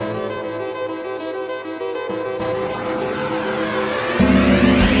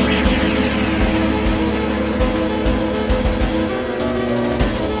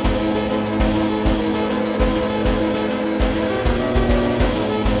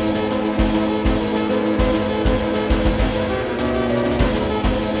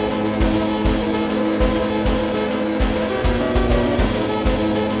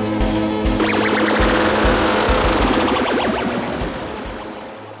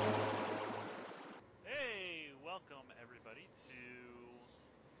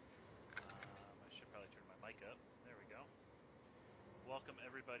welcome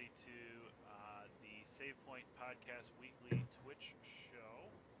everybody to the Save Point Podcast Weekly Twitch show.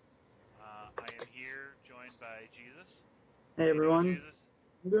 I am here joined by Jesus. Hey How you doing, everyone, Jesus?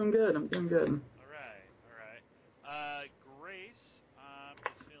 I'm doing good. I'm doing good. All right, all right. Grace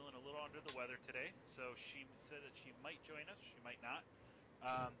is feeling a little under the weather today, so she said that she might join us. She might not.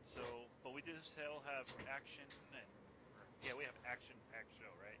 But we do still have action we have action-packed show,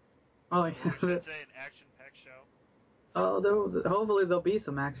 right? Oh, Is that what we yeah. should say? An action-packed show. Hopefully there'll be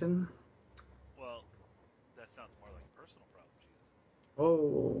some action. Well, that sounds more like a personal problem, Jesus.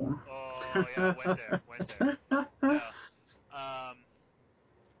 Oh. Oh yeah, went there, went there. No. Um,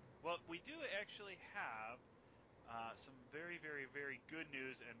 well, we do actually have some very, very, very good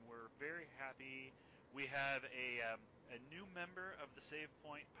news, and we're very happy. We have a new member of the Save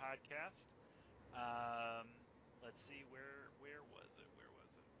Point podcast. Um, let's see, where was it? Where was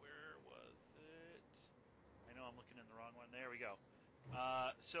it? Where was it? I know I'm looking in the wrong one. There we go.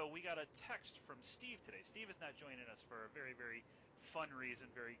 So we got a text from Steve today. Steve is not joining us for a very, very fun reason,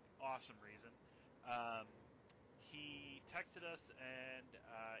 very awesome reason. Um, he texted us and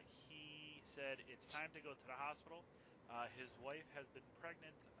he said it's time to go to the hospital. His wife has been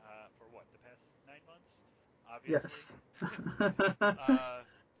pregnant for what, the past 9 months? Obviously. Yes. uh,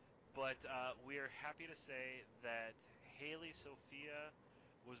 but we are happy to say that Haley Sophia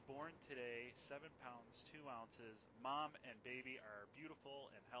was born today, 7 pounds, 2 ounces. Mom and baby are beautiful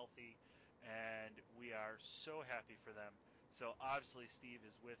and healthy, and we are so happy for them. So obviously, Steve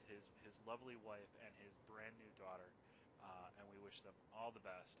is with his lovely wife and his brand new daughter, and we wish them all the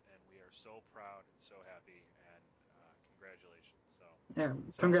best. And we are so proud and so happy, and congratulations. Yeah. So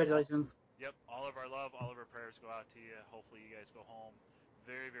all, Congratulations. yep, all of our love, all of our prayers go out to you. Hopefully, you guys go home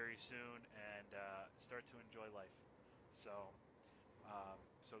very, very soon and start to enjoy life. So,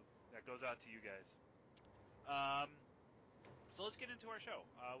 so that goes out to you guys. Um, so let's get into our show.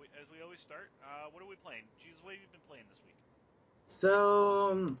 As we always start, what are we playing? Jesus, what have you been playing this week?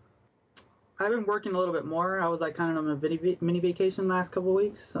 So I've been working a little bit more. I was like kind of on a mini vacation last couple of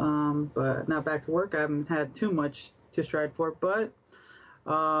weeks, but now back to work. I haven't had too much to strive for, but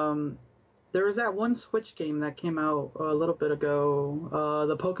um, there was that one Switch game that came out a little bit ago,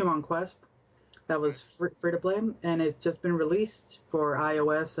 the Pokemon Quest. That Okay. was free to play, and it's just been released for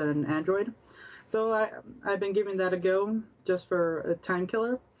iOS and Android. So I've been giving that a go just for a time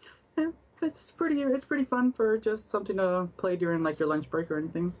killer. Yeah, it's pretty fun for just something to play during like your lunch break or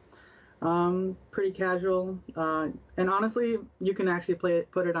anything. Pretty casual, and honestly, you can actually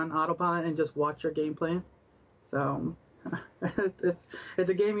put it on autopilot and just watch your gameplay. So it's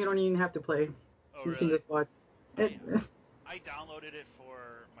a game you don't even have to play. Oh, You can really? just watch I it. I downloaded it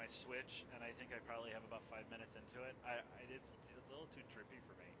for my Switch, and I think I probably have about 5 minutes into it. It's a little too trippy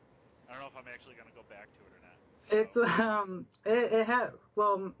for me. I don't know if I'm actually gonna go back to it or not. It's So, it had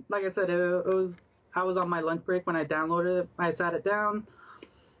well, like I said, it was I was on my lunch break when I downloaded it. I sat it down.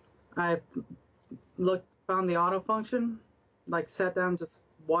 I found the auto function, like sat down, just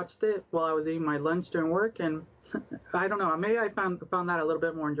watched it while I was eating my lunch during work, and I don't know, maybe I found that a little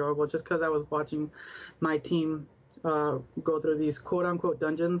bit more enjoyable just because I was watching my team go through these quote unquote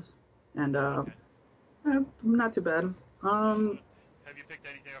dungeons, and oh, okay, not too bad. sounds Um, good. Have you picked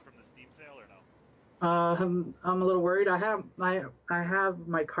anything up from the Steam sale or no? I'm a little worried. I have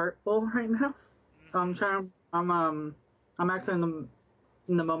my cart full right now. I'm Mm-hmm. trying. I'm actually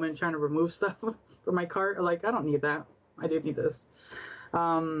in the moment trying to remove stuff from my cart. Like I don't need that. I do need this.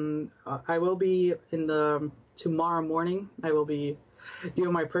 I will be in the tomorrow morning. I will be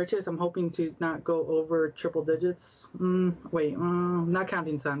doing my purchase. I'm hoping to not go over triple digits. Wait, not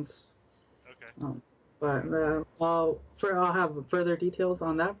counting cents. Okay. Um, All but right. I'll have further details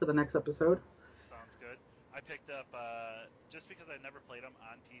on that for the next episode. Sounds good. I picked up just because I never played them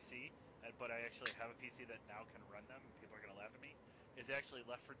on PC, but I actually have a PC that now can run them. And people are gonna laugh at me. Is actually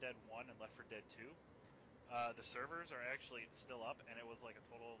Left 4 Dead 1 and Left 4 Dead 2. The servers are actually still up, and it was like a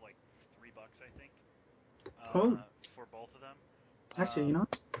total of like $3, I think, Oh, for both of them. actually, Um,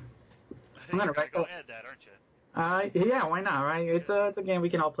 I'm you're gonna gonna write go that. add that, aren't you? Yeah, why not? Right? It's a game we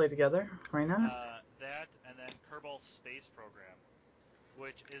can all play together. Why not? That and then Kerbal Space Program,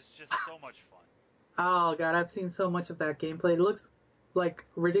 which is just so much fun. Oh god, I've seen so much of that gameplay. It looks like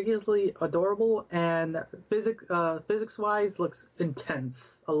ridiculously adorable, and physics wise looks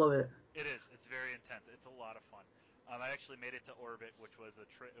intense. I love it. It is. It's very intense. It's a lot of fun. I actually made it to orbit, which was it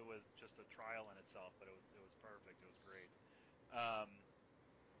was just a trial in itself, but it was perfect. It was great. Um,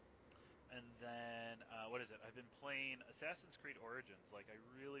 and then what is it? I've been playing Assassin's Creed Origins. Like I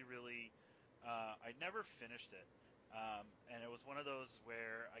really, really, I never finished it. And it was one of those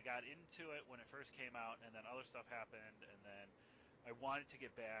where I got into it when it first came out, and then other stuff happened, and then I wanted to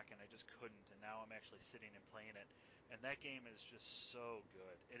get back and I just couldn't, and now I'm actually sitting and playing it. And that game is just so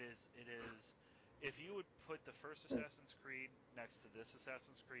good. It is. If you would put the first Assassin's Creed next to this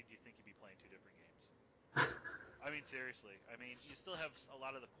Assassin's Creed, you think you'd be playing two different games. I mean, seriously. I mean, you still have a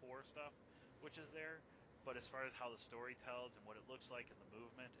lot of the core stuff, which is there, but as far as how the story tells and what it looks like and the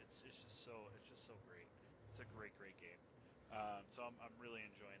movement, it's just so great. It's a great game. So I'm really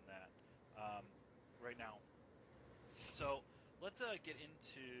enjoying that right now. So let's get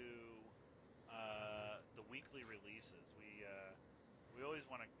into the weekly releases. We always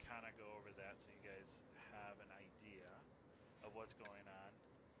want to kind of go over that so you guys have an idea of what's going on.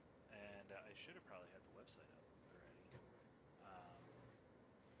 And I should have probably had the website up already. Um,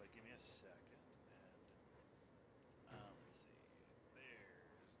 but give me a second, and let's see.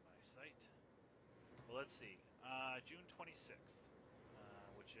 There's my site. Well, let's see. June 26th,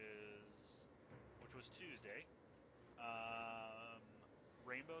 which was Tuesday. Um,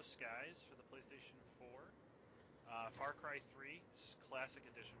 Rainbow Skies for the PlayStation 4. Far Cry 3 Classic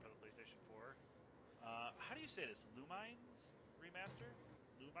Edition for the PlayStation 4. How do you say this? Lumines remaster?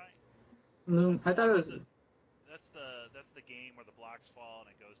 Lumine? That's the I thought one it with was. the that's the game where the blocks fall and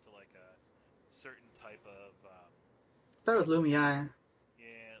it goes to like a certain type of I thought it was cave. Lumii.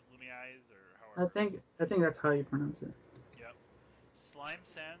 Yeah, Lumieyes or however. I think that's how you pronounce it. Yep. Slime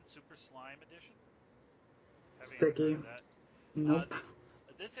Sand Super Slime Edition. Haven't even heard Sticky. of that. Nope.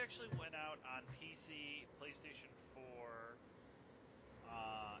 This actually went out on PC, PlayStation 4,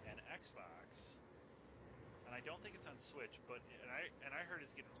 and Xbox, and I don't think it's on Switch. But and I heard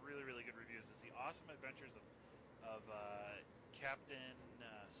it's getting really good reviews. It's the Awesome Adventures of Captain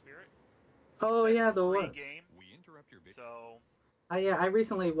Spirit. It's Oh that yeah, the free what? game. So Yeah, I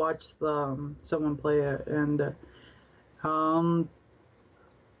recently watched someone play it, and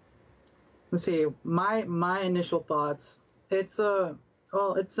let's see. My initial thoughts. It's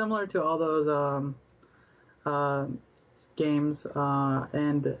well, it's similar to all those uh games,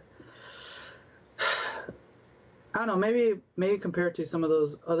 and I don't know, maybe compared to some of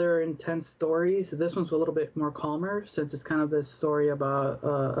those other intense stories, this one's a little bit more calmer since it's kind of this story about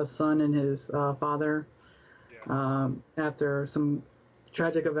a son and his father yeah, after some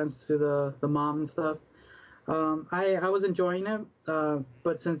tragic events to the mom and stuff. I was enjoying it,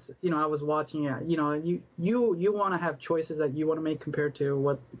 but since I was watching it, you want to have choices that you want to make compared to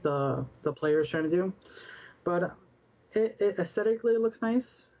what the player is trying to do. But it aesthetically looks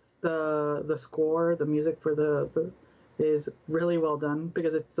nice. The score, the music for the is really well done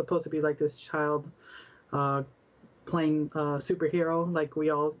because it's supposed to be like this child uh, playing superhero like we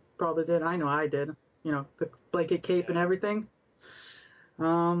all probably did. I know I did. The blanket cape and yeah. everything.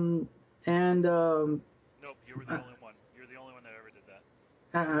 Um, and Nope, you were the only one. You're the only one that ever did that.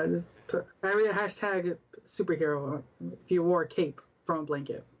 uh, I read a hashtag superhero if you wore a cape from a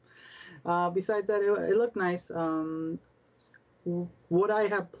blanket. Besides that, it looked nice. Would I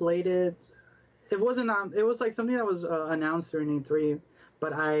have played it? It wasn't on. It was like something that was announced during E3,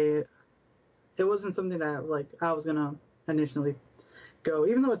 but it wasn't something that like I was gonna initially go,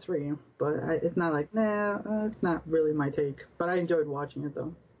 even though it's free. But it's not like it's not really my take. But I enjoyed watching it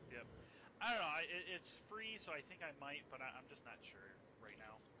though. Yep. I don't know. It's free, so I think I might, but I'm just not sure right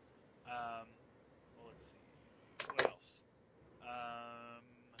now. Well, let's see. What else? Um,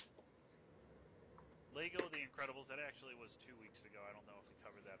 Lego The Incredibles. That actually was 2 weeks ago. I don't know if we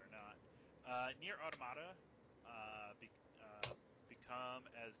covered that or not. Near Automata, Become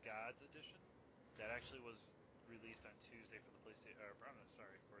as Gods edition. That actually was released on Tuesday for the PlayStation.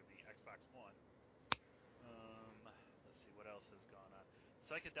 Sorry, for the Xbox One. Um, let's see what else has gone on.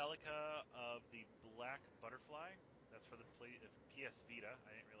 Psychedelica of the Black Butterfly. That's for the PS Vita.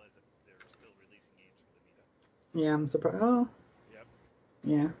 I didn't realize that they're still releasing games for the Vita. Yeah, I'm surprised. Oh, Yep.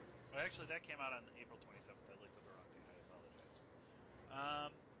 yeah. Well, actually, that came out on April 27th. I looked at the wrong date. I apologize. Um,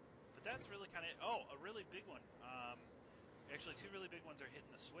 but that's really kind of. Oh, a really big one. Actually, two really big ones are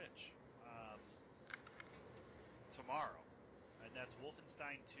hitting the Switch tomorrow, and that's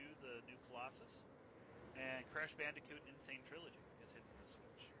Wolfenstein 2: The New Colossus and Crash Bandicoot Insane Trilogy is hitting the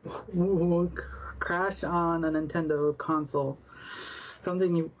Switch. Ooh, crash on a Nintendo console.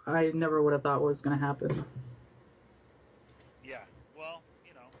 Something I never would have thought was gonna happen. Yeah. Well,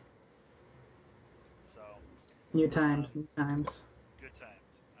 so New um, times, new times. good times.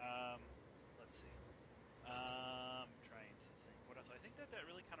 Let's see. Trying to think what else. I think that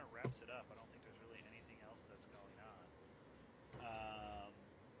really kind of wraps it up. I don't think there's really anything else that's going on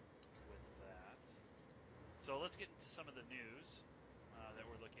with that. So let's get into some of the news that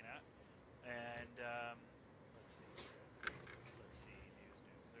we're looking at, and let's see here. Let's see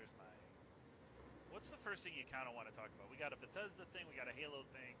news. There's my. What's the the first thing you kind of want to talk about? We got a Bethesda thing, we got a Halo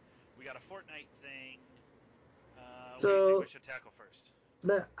thing, we got a Fortnite thing. What do you think we So should tackle first?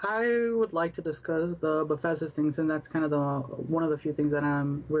 I would like to discuss the Bethesda things, and that's kind of the one of the few things that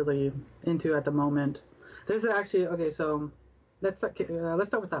I'm really into at the moment. This is actually okay. So let's start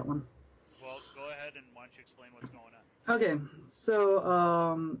with that one. Well, go ahead and why don't you explain what's going on? Okay,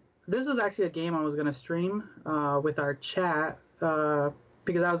 so this was actually a game I was gonna stream with our chat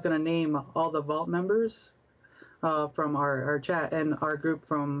because I was gonna name all the Vault members from our chat and our group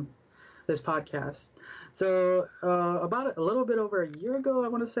from this podcast. So about a little bit over a year ago, I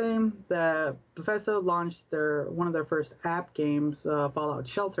want to say that Bethesda launched one of their first app games, Fallout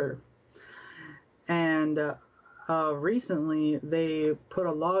Shelter, and recently they put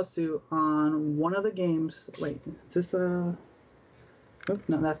a lawsuit on one of the games. Wait, is this Oh,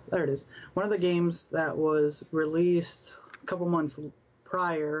 no, there it is. One of the games that was released a couple months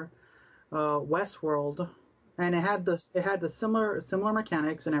prior, Westworld, and it had the similar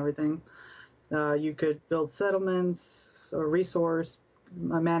mechanics and everything. You could build settlements, or resource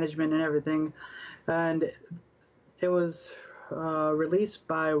management, and everything. And it was released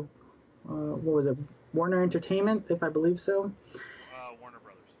by what was it? Warner Entertainment, if I believe so. Warner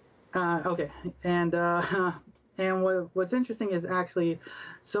Brothers. Okay, and and what's interesting is actually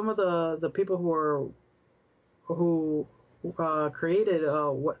some of the people who created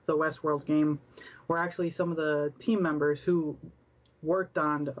the Westworld game were actually some of the team members who worked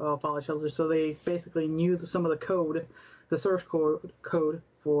on Fallout Shelter, so they basically knew some of the code, the source code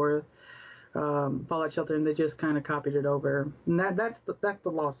for Fallout Shelter, and they just kind of copied it over. And that's the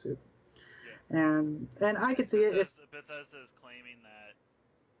lawsuit. Yeah. And I And could see it. Bethesda is claiming that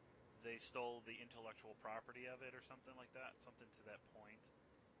they stole the intellectual property of it or something like that, something to that point.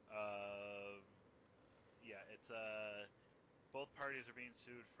 Uh, yeah, it's both parties are being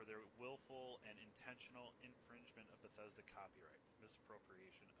sued for their willful and intentional infringement of Bethesda copyrights,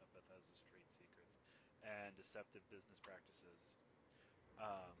 misappropriation of Bethesda's trade secrets, and deceptive business practices.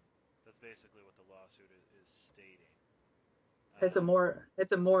 Um, that's basically what the lawsuit is stating. It's a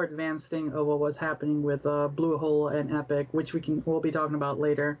Um, more advanced thing of what was happening with Bluehole and Epic, which we'll be talking about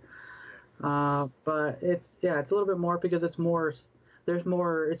later. yeah, But it's a little bit more because it's more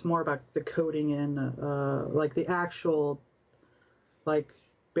about the coding and like the actual like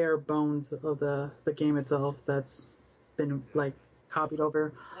bare bones of the game itself that's been like exactly. copied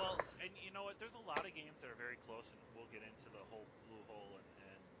over. Well, and you know what? There's a lot of games that are very close, and we'll get into the whole Blue Hole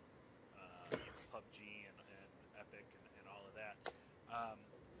and PUBG and Epic and all of that. Um,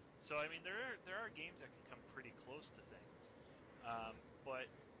 so I mean, there are games that can come pretty close to things, but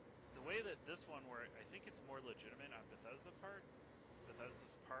the way that this one, where I think it's more legitimate on Bethesda's part,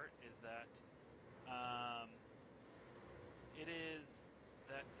 is that um, it is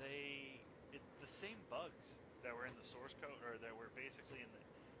that the same bugs that were in the source code, or that were basically in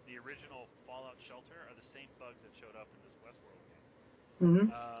the original Fallout Shelter, are the same bugs that showed up in this Westworld game.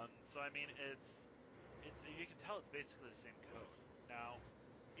 Hmm. So I mean, it's you can tell it's basically the same code. Now,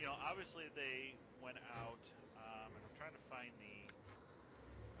 obviously they went out, and I'm trying to find the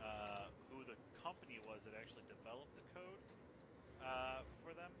who the company was that actually developed the code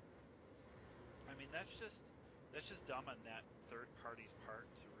for them. I mean, that's just dumb on that third party's part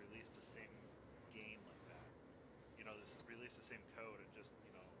to release the same game like that. Just release the same code and just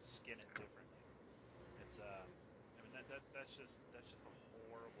skin it differently. It's I mean that's just a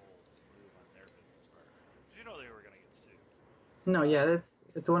horrible move on their business part because they were gonna get sued. No, yeah, Um,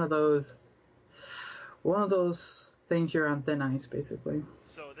 it's one of those things you're on thin ice, basically.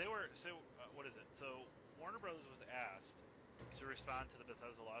 what is it? So Warner Brothers was asked to respond to the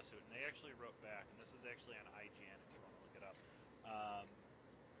Bethesda lawsuit, and they actually wrote back, and this is actually on IGN if you want to look it up. Um,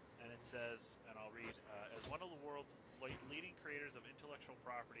 and it says, and I'll read, as one of the world's leading creators of intellectual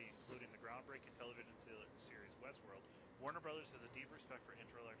property, including the groundbreaking television series Westworld, Warner Brothers has a deep respect for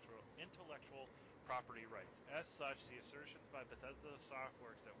intellectual property rights. As such, the assertions by Bethesda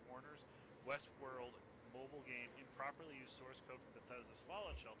Softworks that Warner's Westworld mobile game improperly used source code from Bethesda's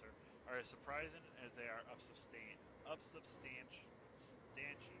Fallout Shelter are as surprising as they are substantiated.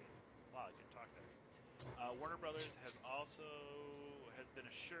 Wow, I can't talk there. Warner Brothers has been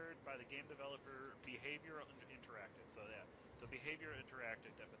assured by the game developer Behavioral Interactive. So yeah, so Behavioral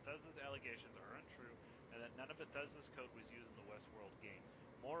Interactive that Bethesda's allegations are untrue and that none of Bethesda's code was used in the Westworld game.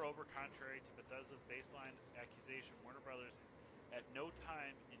 Moreover, contrary to Bethesda's baseline accusation, Warner Brothers at no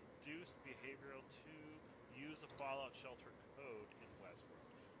time induced Behavioral to use the Fallout Shelter code in Westworld.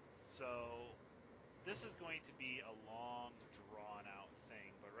 So this is going to be a long, drawn out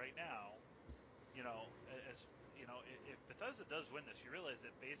thing, but right now, as if Bethesda does win this, you realize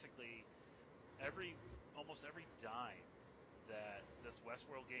that basically almost every dime that this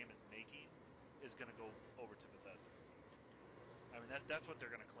Westworld game is making is going to go over to Bethesda. I mean, that's what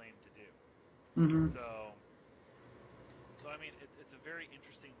they're going to claim to do. Mm-hmm. So I mean, it's a very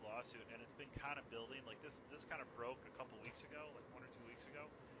interesting lawsuit, and it's been kind of building. Like this kind of broke a couple weeks ago, like 1 or 2 weeks ago,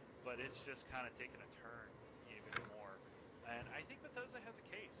 but it's just kind of taken a turn even more. And I think Bethesda has a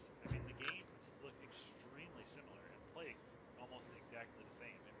case. I mean, the games look extremely similar and play almost exactly the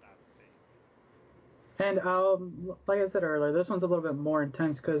same, if not the same. And like I said earlier, this one's a little bit more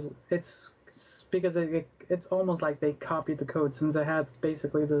intense because it's almost like they copied the code since it has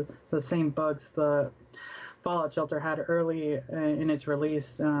basically the same bugs the Fallout Shelter had early in its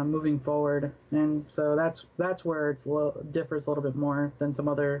release, moving forward, and so that's where differs a little bit more than some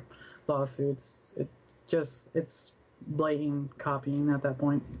other lawsuits. It's blatant copying at that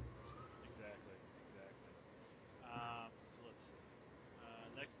point. Exactly, exactly. So let's see.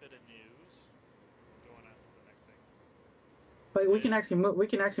 Next bit of news. Going on to the next thing. But Is we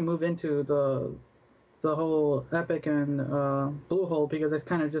can actually move into the whole Epic and Bluehole because it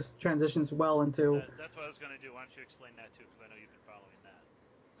kind of just transitions well into. that's what I was going to do. Why don't you explain that too? Because I know you've been following that.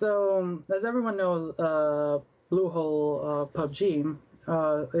 So as everyone knows, Bluehole PUBG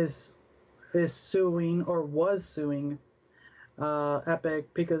is suing or was suing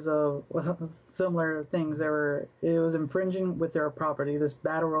Epic because of similar things. It was infringing with their property, this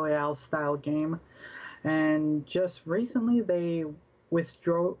battle royale style game, and just recently they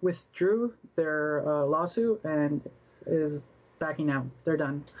withdrew their lawsuit and is backing out. They're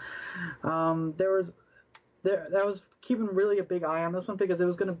done. There was that was keeping really a big eye on this one because it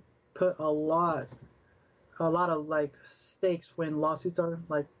was going to put a lot of like stakes when lawsuits are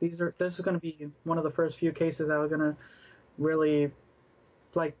like this is going to be one of the first few cases that are going to really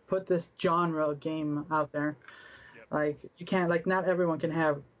like put this genre game out there. Yep. Like you can't like not everyone can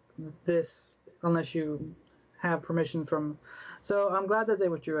have this unless you have permission from. So I'm glad that they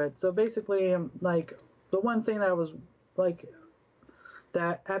withdrew it. So basically, like the one thing that was like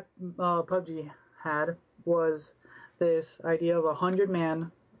that PUBG had was this idea of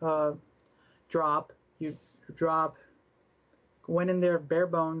 100-man drop. You drop, went in there bare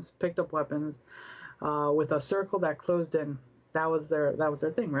bones, picked up weapons with a circle that closed in. That was their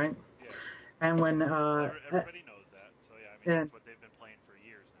thing, right? Yeah. And when Everybody knows that. So yeah, I mean and that's what they've been playing for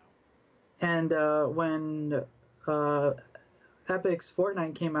years now. and when Epic's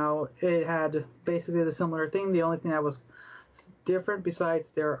Fortnite came out, it had basically the similar thing. The only thing that was different besides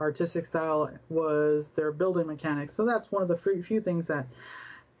their artistic style was their building mechanics. So that's one of the few things that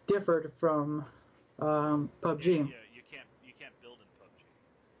differed from PUBG. Yeah, you can't build in PUBG.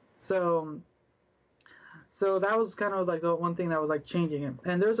 So so that was kind of like the one thing that was like changing it.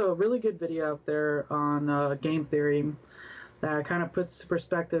 And there's a really good video out there on Game Theory that kind of puts to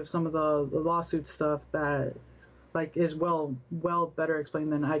perspective some of the lawsuit stuff that like is well better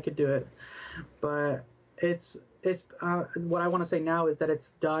explained than I could do it. But it's what I want to say now is that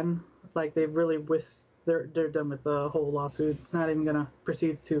it's done. Like they've really they're done with the whole lawsuit. It's not even gonna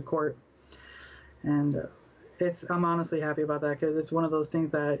proceed to court. And I'm honestly happy about that because it's one of those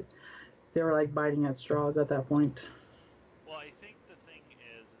things that they were like biting at straws at that point. Well, I think the thing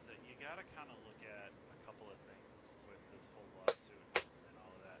is that you got to kind of look at a couple of things with this whole lawsuit and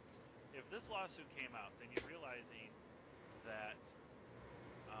all of that. If this lawsuit came out, then you're realizing that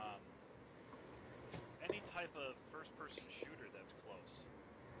um, any type of first-person shooter that's close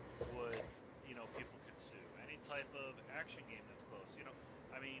would, people could sue. Any type of action game that's close,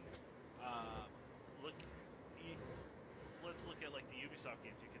 I mean, uh, look, let's look at like the Ubisoft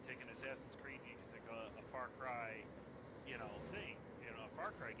games. You could take an Assassin's Creed, you could take a Far Cry, a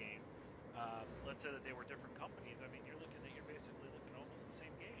Far Cry game. Let's say that they were different companies. I mean, you're basically looking at almost the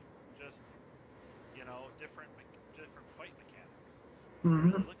same game, just different fight mechanics. If you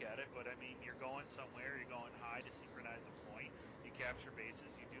Mm-hmm. really look at it, but I mean, you're going somewhere, you're going high to synchronize a point. You capture bases,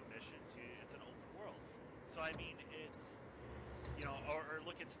 you do missions. It's an open world. So I mean, it's or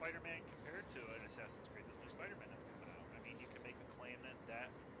look at Spider-Man compared to an Assassin's Creed. This new Spider-Man that's coming out. I mean, you can make a claim that that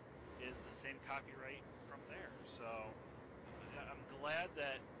is the same copyright from there. So I'm glad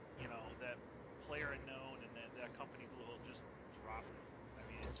that that Player Unknown and that company Bluehole just dropped it. I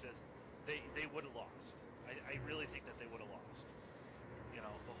mean, it's just they would have lost. I really think that they would have lost.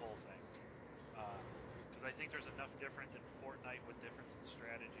 The whole thing. Because I think there's enough difference in Fortnite with difference in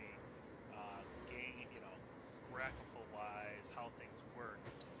strategy, game, graphical wise, how things work,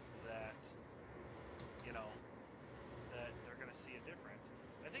 that you know that they're going to see a difference.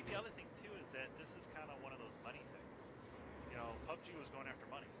 I think the other thing too is that this is kind of one of those money things. PUBG was going after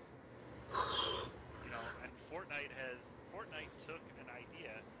money. And Fortnite took an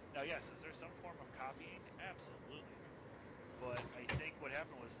idea. Now, yes, is there some form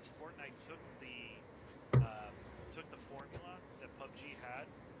happened was this Fortnite um, took the formula that PUBG had,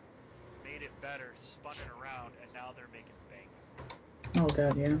 made it better, spun it around, and now they're making bank. Oh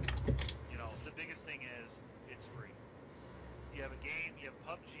god, yeah. You know, the biggest thing is it's free. You have a game, you have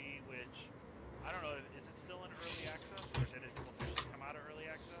PUBG, which I don't know, is it still in early access or did it officially come out of early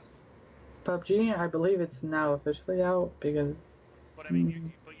access? PUBG, I believe it's now officially out because. But I mean,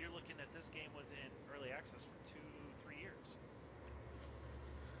 you're looking at this game was in early access for 2, 3 years.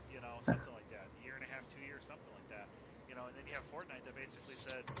 You know, something like that, a year and a half, 2 years, something like that. You know, and then you have Fortnite that basically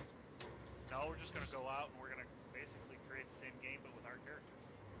said, no, we're just going to go out and we're going to basically create the same game but with our characters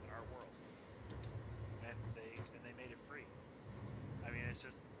and our world, and they made it free. I mean, it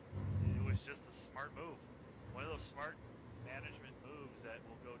was just a smart move, one of those smart management moves that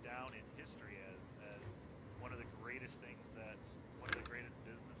will go down in history as one of the greatest things that one of the greatest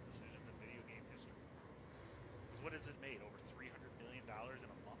business decisions in video game history. Because what has it made? Over $300 million in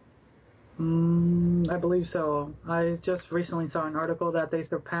a month. I believe so. I just recently saw an article that they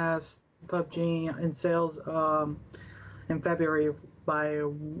surpassed PUBG in sales in February by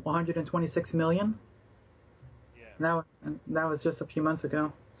 126 million. Yeah. That was just a few months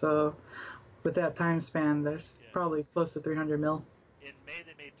ago. So with that time span, there's Yeah. probably close to 300 mil. In May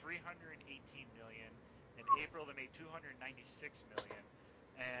they made 318 million. In April they made 296 million,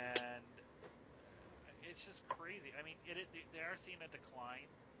 and it's just crazy. I mean, they are seeing a decline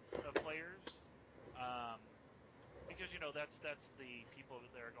of players, um, because that's the people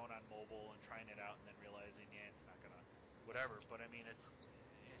that are going on mobile and trying it out and then realizing, yeah, it's not gonna, whatever. But I mean, it's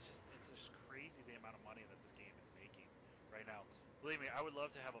just crazy the amount of money that this game is making right now. Believe me, I would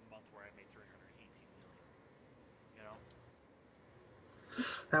love to have a month where I made 318 million. You know,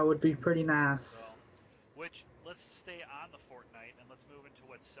 That would be pretty nice. so. Which, let's stay on the Fortnite and let's move into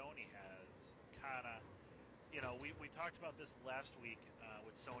what Sony has. Kind of, we talked about this last week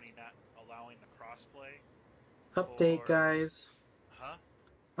with Sony not allowing the crossplay Update, for, guys. huh?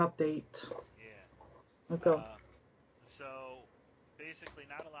 Update. Yeah. Let's go. Uh, so basically,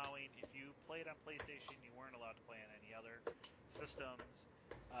 not allowing if you played on PlayStation, you weren't allowed to play on any other systems,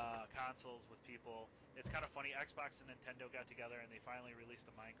 consoles with people. It's kind of funny. Xbox and Nintendo got together and they finally released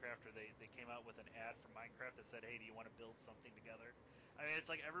a Minecraft, or they came out with an ad for Minecraft that said, "Hey, do you want to build something together?" I mean, it's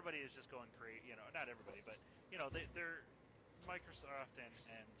like everybody is just going crazy. Not everybody, but they're Microsoft and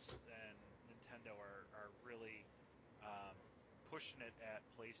Nintendo are really um, pushing it at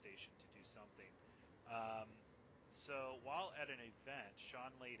PlayStation to do something. Um, so while at an event,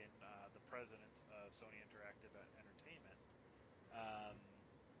 Sean Layden, the president of Sony Interactive Entertainment, um,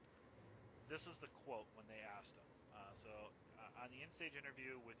 this is the quote when they asked him. On the in-stage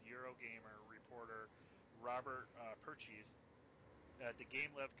interview with Eurogamer reporter Robert Purchase at the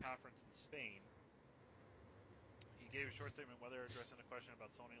Game Lab conference in Spain, he gave a short statement whether addressing a question about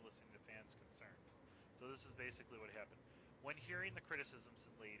Sony listening to fans' concerns. So this is basically what happened. When hearing the criticisms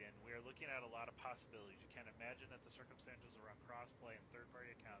laid in, we are looking at a lot of possibilities. You can imagine that the circumstances around crossplay and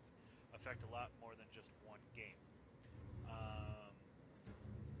third-party accounts affect a lot more than just one game. Um,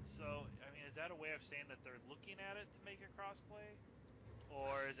 I mean, is that a way of saying that they're looking at it to make it crossplay?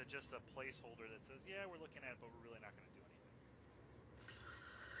 Or is it just a placeholder that says, yeah, we're looking at it, but we're really not going to do anything?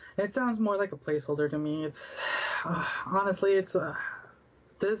 It sounds more like a placeholder to me. It's honestly, it's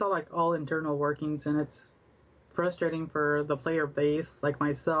this are like all internal workings, and it's frustrating for the player base like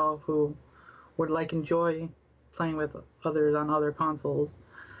myself who would like enjoy playing with others on other consoles.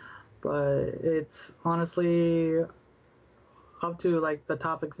 But it's honestly up to like the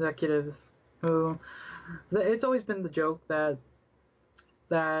top executives who it's always been the joke that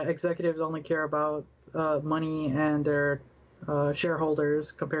executives only care about money and their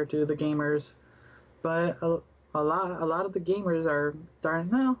shareholders compared to the gamers. But a lot of the gamers are darn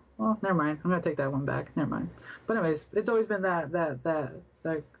no. Well, never mind. I'm gonna take that one back. Never mind. But anyways, it's always been that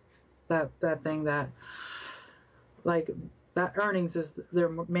thing that like that earnings is their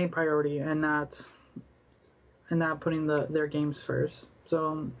main priority and not putting their games first.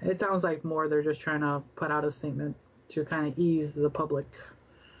 So it sounds like more they're just trying to put out a statement to kind of ease the public.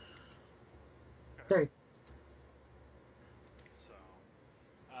 Okay. There. So,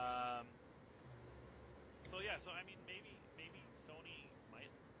 um, yeah. So I mean, maybe Sony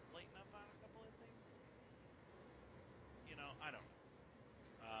might lighten up on a couple of things. I don't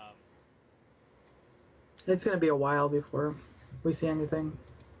know. It's gonna be a while before we see anything.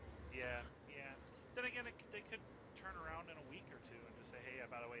 Yeah, yeah. Then again, they could turn around in a week or two and just say, "Hey,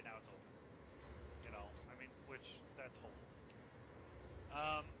 by the way, now it's open." I mean, which that's hopeful thinking.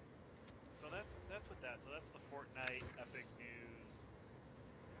 Um, so that's with that. So that's the Fortnite Epic News.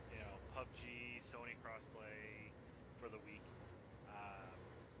 PUBG, Sony crossplay for the week.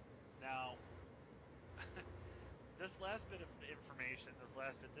 Now, this last bit of information,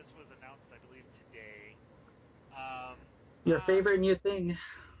 this was announced, I believe, today. Um, Your uh, favorite new thing.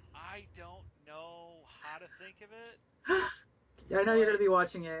 I don't know how to think of it, I know you're gonna but be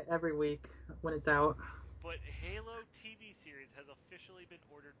watching it every week when it's out. Halo TV series has officially been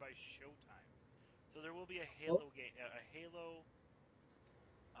ordered by Showtime. So there will be a Oh, Halo game,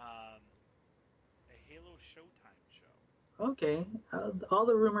 um, a Halo Showtime show. okay. All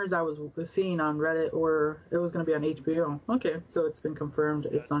the rumors I was seeing on Reddit were it was gonna be on HBO. Okay, so it's been confirmed.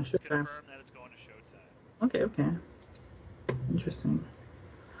 No, It's on it's Showtime. confirmed that it's going to Showtime. Okay, okay. Interesting.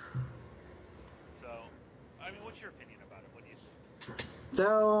 So, I mean, what's your opinion about it? What do you think?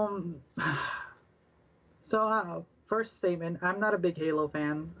 So, first statement: I'm not a big Halo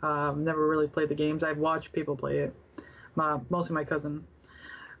fan. Never really played the games. I've watched people play it. Mostly my cousin.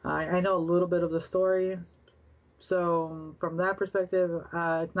 I know a little bit of the story. So from that perspective,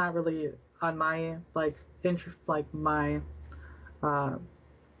 it's not really on my like interest, like my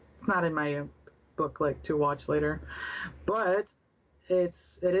it's not in my book like to watch later. But it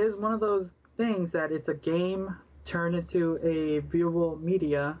is one of those things that it's a game turned into a viewable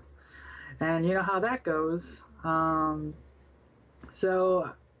media, and you know how that goes. So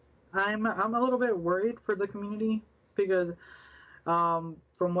I'm a little bit worried for the community because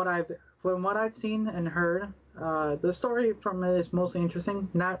from what I've seen and heard, the story from it is mostly interesting.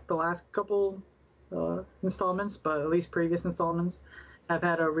 Not the last couple installments, but at least previous installments have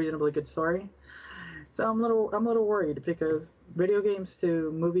had a reasonably good story. So I'm a little worried because video games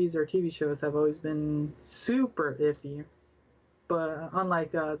to movies or TV shows have always been super iffy. But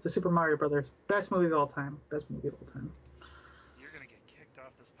unlike the Super Mario Brothers, best movie of all time, best movie of all time, You're gonna get kicked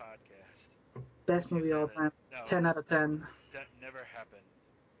off this podcast best if you movie of say all that. time, No, 10 out of 10. that never happened.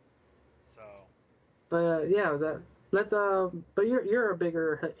 So, But yeah, that let's But you're a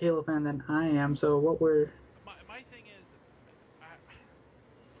bigger Halo fan than I am. So what were? my thing is, I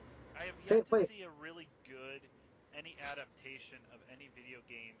I have Hey, yet to wait, see a really good any adaptation of any video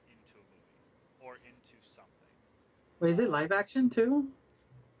game into a movie or into something. wait, is it Um, live action too?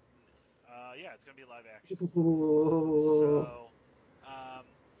 yeah, it's gonna be live action. Ooh.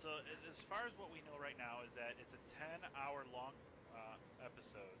 So as far as what we know right now is that it's a 10-hour long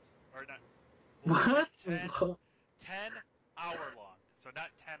episodes, or not, well, What? 10 hour long. So not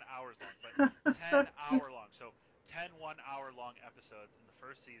 10 hours long, but 10 hour long. So 10 1 hour long episodes in the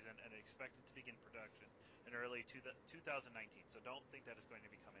first season, and expected to begin production in early 2019. So don't think that is going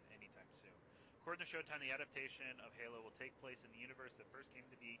to be coming anytime soon. According to Showtime, the adaptation of Halo will take place in the universe that first came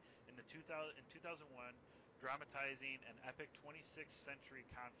to be in 2001, dramatizing an epic 26th century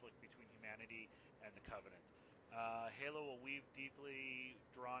conflict between humanity and the Covenant. Halo will weave deeply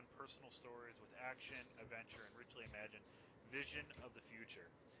drawn personal stories with action, adventure, and richly imagined vision of the future.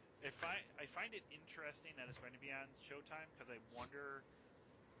 I find it interesting that it's going to be on Showtime because I wonder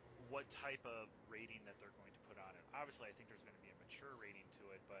what type of rating that they're going to put on it. Obviously, I think there's going to be a mature rating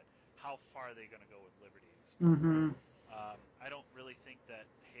to it, but how far are they going to go with liberties? You know, Mm-hmm. I don't really think that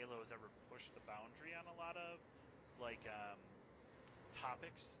Halo has ever pushed the boundary on a lot of like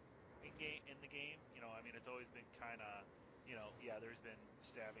topics in the game. You know, I mean, it's always been kind of, yeah, there's been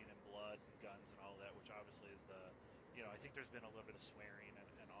stabbing and blood and guns and all of that, which obviously is I think there's been a little bit of swearing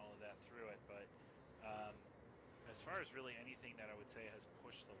and all of that through it, but um, as far as really anything that I would say has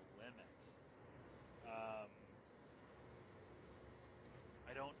pushed the limits, um,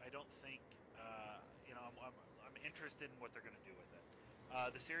 I don't think I'm interested in what they're going to do with it.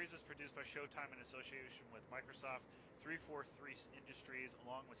 The series was produced by Showtime in association with Microsoft 343 Industries,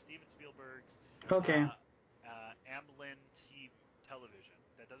 along with Steven Spielberg's Okay. uh, Amblin Television.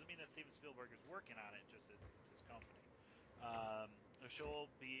 That doesn't mean that Steven Spielberg is working on it; just it's his company. The show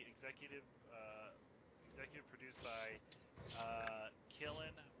will be executive produced by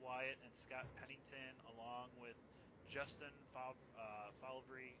Killen Wyatt and Scott Pennington, along with Justin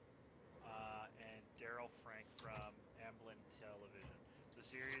Falvey and Daryl Frank from Amblin Television. The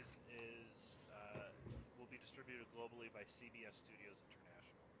series will be distributed globally by CBS Studios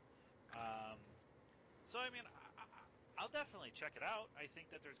International. Um, so I mean, I'll definitely check it out. I think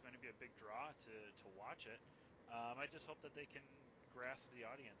that there's going to be a big draw to watch it. I just hope that they can grasp the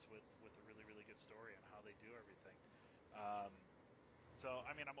audience with a really really good story and how they do everything. Um, so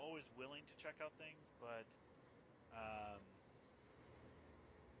I mean, I'm always willing to check out things, but um,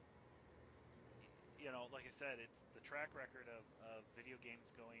 like I said, it's the track record of video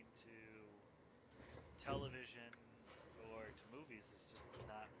games going to television or to movies has just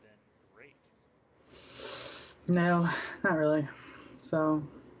not been great. No, not really. So,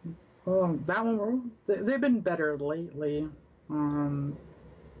 well, that one they've been better lately. Um,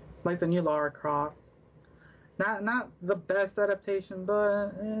 like the new Lara Croft. Not the best adaptation,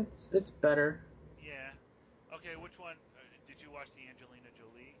 but it's better. Yeah. Okay, which one? Did you watch the Angelina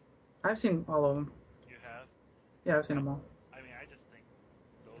Jolie? I've seen all of them. You have? Yeah, I've seen I them all. I mean, I just think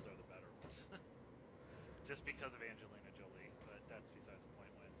those are the better ones, just because of Angelina Jolie. But that's besides the point.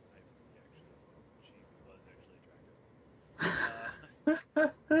 When I actually, she was actually attractive.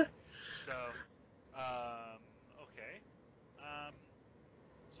 Uh, so, okay. Um,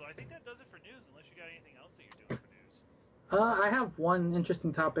 so I think that does it for news. Unless you got anything else that you're doing for news. I have one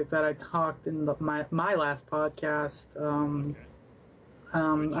interesting topic that I talked in my last podcast. Okay.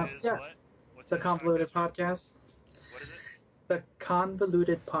 Which is Yeah, what? What's the the name of the podcast? convoluted podcast. What is it? The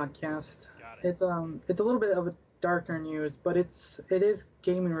convoluted podcast. Got it. It's a little bit of a darker news, but it is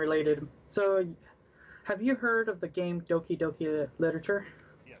gaming related. So, have you heard of the game Doki Doki Literature?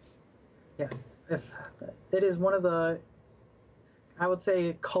 Yes. Yes. If it is one of the, I would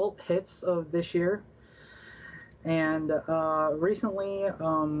say, cult hits of this year. And recently,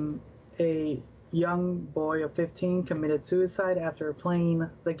 a young boy of 15 committed suicide after playing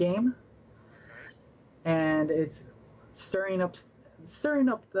the game, Okay. and it's stirring up stirring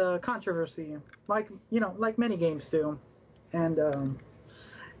up the controversy, like like many games do, and Okay.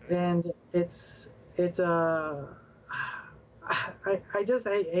 and I just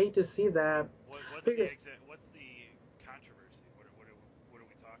I hate to see that. What's the controversy? What are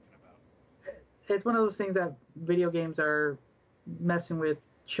we talking about? It's one of those things that video games are messing with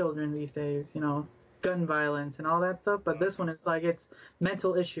children these days, gun violence and all that stuff. But this Okay. one is like it's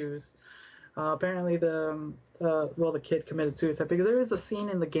mental issues. Apparently, the kid committed suicide because there is a scene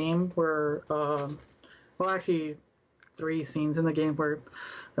in the game where, well, actually, three scenes in the game where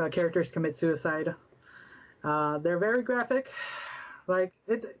characters commit suicide. They're very graphic. Like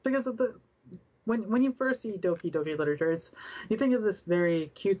it's because of the when you first see Doki Doki Literature, you think of this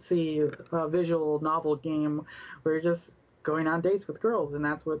very cutesy visual novel game where you're just going on dates with girls, and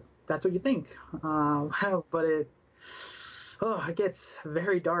that's what you think. But it gets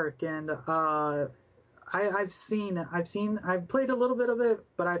very dark, and I've played a little bit of it,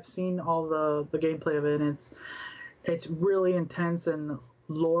 but I've seen all the gameplay of it, and it's really intense and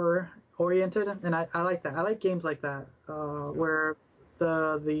lore oriented, and I like that. I like games like that Okay. where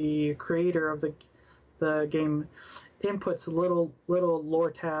the creator of the game inputs little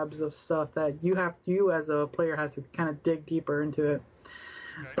lore tabs of stuff that you as a player has to kind of dig deeper into it.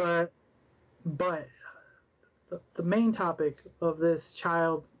 Okay. But the main topic of this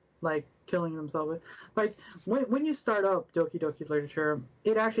child like killing himself, like when you start up Doki Doki Literature,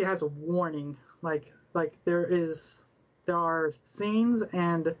 it actually has a warning, like there are scenes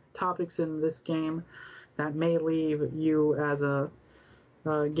and topics in this game that may leave you as a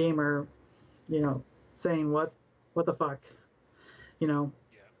gamer, you know, saying what the fuck, you know.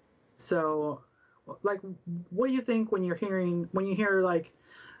 Yeah. So, like, what do you think when you hear like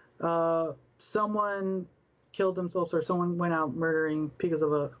someone killed themselves or someone went out murdering because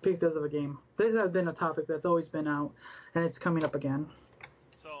of a game? This has been a topic that's always been out, and it's coming up again.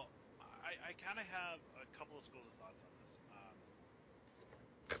 So I kind of have a couple of schools of thoughts on this.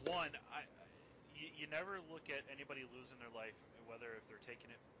 One, you never look at anybody losing their life, whether if they're taking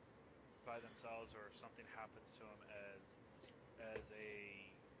it by themselves or if something happens to them, as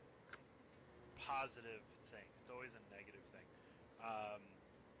a positive thing. It's always a negative thing. Um,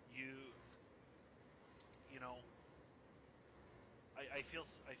 you you know I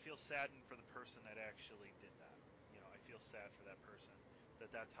feel saddened for the person that actually did that. I feel sad for that person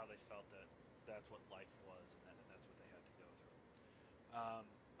that that's how they felt, that that's what life was, and that's what they had to go through.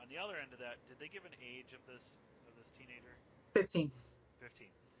 On the other end of that, did they give an age of this teenager? 15. 15.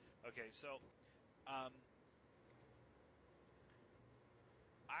 Okay, so um,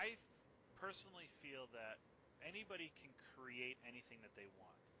 I personally feel that anybody can create anything that they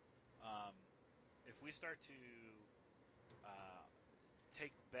want. Um, if we start to uh,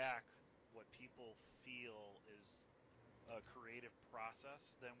 take back what people feel is a creative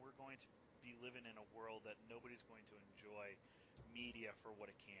process, then we're going to be living in a world that nobody's going to enjoy media for what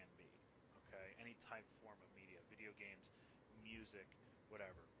it can be. Okay, any type form of media, video games, music,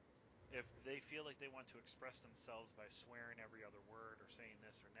 whatever. If they feel like they want to express themselves by swearing every other word or saying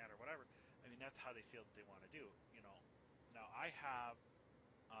this or that or whatever, I mean that's how they feel that they want to do. Now I have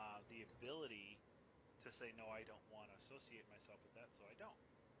the ability to say no, I don't want to associate myself with that, so I don't,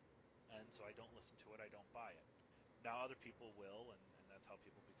 and so I don't listen to it, I don't buy it. Now other people will, and that's how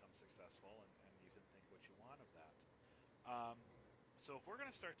people become successful, and you can think what you want of that. Um, so if we're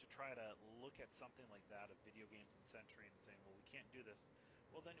going to start to try to look at something like that of video games and censoring and saying, well, we can't do this,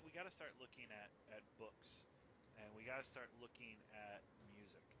 well, then we got to start looking at books, and we got to start looking at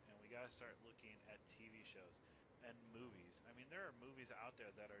music, and got to start looking at TV shows and movies. I mean, there are movies out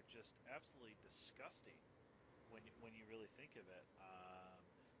there that are just absolutely disgusting when you really think of it.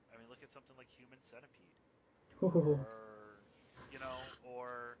 I mean, look at something like Human Centipede, Oh. or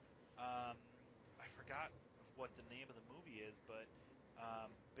or um, I forgot what the name of the movie is, but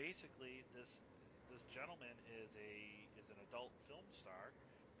basically this gentleman is an adult film star,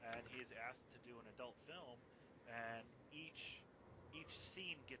 and he is asked to do an adult film, and each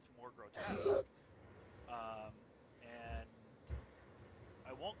scene gets more grotesque. Um, and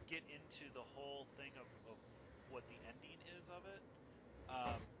I won't get into the whole thing of what the ending is of it.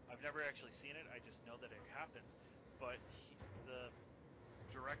 I've never actually seen it. I just know that it happens. But the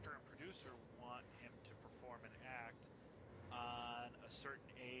director and producer want him to perform an act on a certain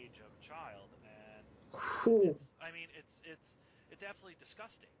age of a child, and Ooh. it's I mean it's absolutely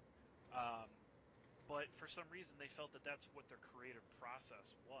disgusting. Um, but for some reason they felt that that's what their creative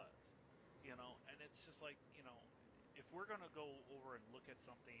process was, and it's just like, if we're gonna go over and look at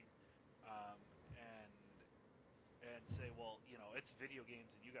something, and say, well, it's video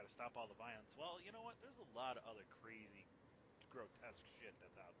games and you got to stop all the violence. Well, you know what? There's a lot of other crazy, grotesque shit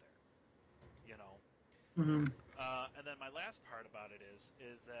that's out there. You know. Hmm. And then my last part about it is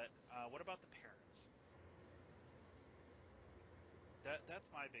that what about the parents? That's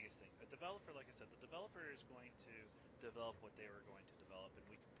my biggest thing. A developer, like I said, the developer is going to develop what they were going to develop, and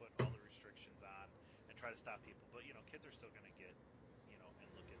we can put all the restrictions on and try to stop people. But kids are still going to get, and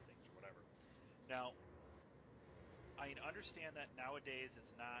look at things or whatever. Now, I understand that nowadays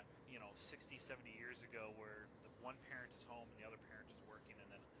it's not, 60, 70 years ago where the one parent is home and the other parent is working, and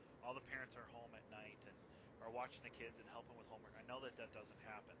then all the parents are home at night and are watching the kids and helping with homework. I know that that doesn't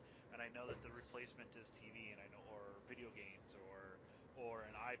happen. And I know that the replacement is TV, and I know, or video games, or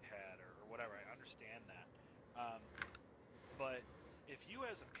an iPad, or whatever. I understand that. But if you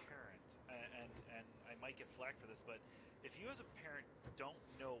as a parent, and I might get flack for this, but if you as a parent don't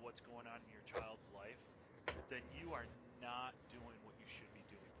know what's going on in your child's life, then you are not doing what you should be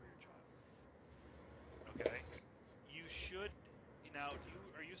doing for your child. Okay? You should now.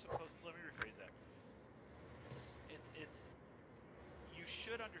 Are you supposed to? Let me rephrase that. It's you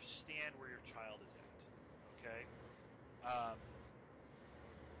should understand where your child is at. Okay? Um,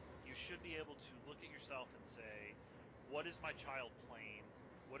 you should be able to look at yourself and say, what is my child playing?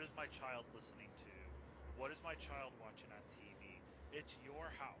 What is my child listening to? What is my child watching on TV? It's your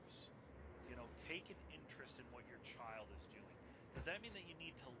house. Take an interest in what your child is doing. Does that mean that you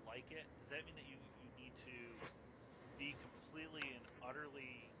need to like it? Does that mean that you need to be completely and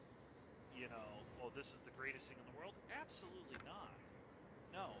utterly, oh, this is the greatest thing in the world? Absolutely not.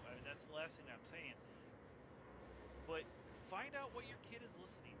 No, I mean, that's the last thing I'm saying. But find out what your kid is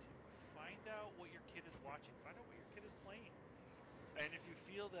listening to. Find out what your kid is watching. Find out what your kid is playing. And if you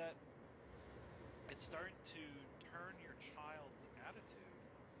feel that it's starting to turn your child's attitude,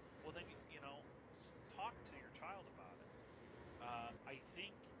 well, then, talk to your child about it. I think,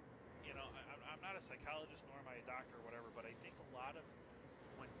 I'm not a psychologist nor am I a doctor or whatever, but I think a lot of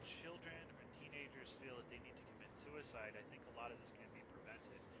when children and teenagers feel that they need to commit suicide, I think a lot of this can be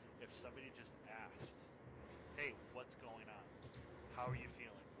prevented if somebody just asked, hey, what's going on? How are you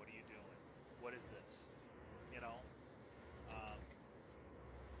feeling? What are you doing? What is this? You know? Um,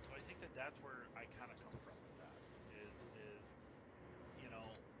 so I think that that's where I kind of come from with that. Is you know,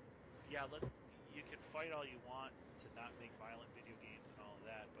 yeah, you can fight all you want to not make violent video games and all of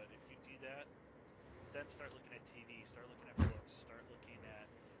that, but if you do that, then start looking at TV, start looking at books, start looking at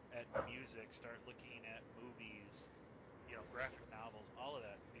music, start looking at movies, graphic novels, all of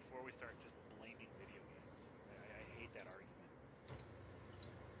that before we start just blaming video games. I hate that argument.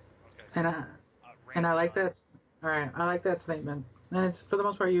 Okay, And so I and I rambling like on. that. All right, I like that statement. And it's for the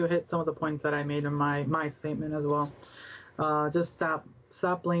most part you hit some of the points that I made in my statement as well. Just stop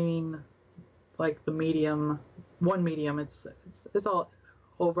blaming like the medium, one medium. It's all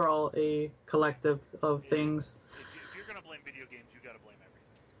overall a collective of things. If you're gonna blame video games, you got to blame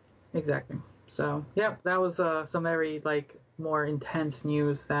everything. Exactly. So, yep, that was some very like more intense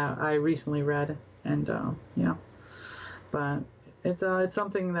news that I recently read, and yeah, but it's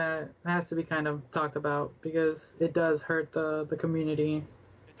something that has to be kind of talked about because it does hurt the community.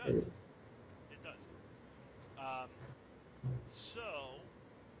 It does. It does. Um, so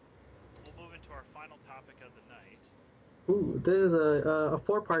we'll move into our final topic of the night. Ooh, this is a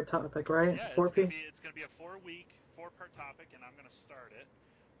four-part topic, right? Yeah, Four piece. it's gonna be a 4-week, 4-part topic, and I'm gonna start it.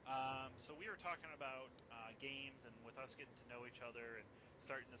 So we were talking about games, and with us getting to know each other and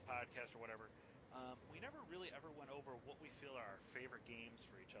starting this podcast or whatever, we never really ever went over what we feel are our favorite games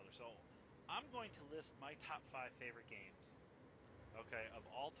for each other. So I'm going to list my top 5 favorite games, Okay, of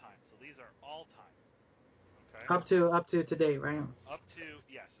all time. So these are all time. Okay, Up to today, right? up to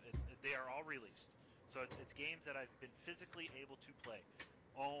yes, they are all released. So it's games that I've been physically able to play,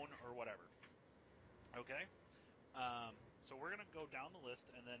 own or whatever. Okay. So we're gonna go down the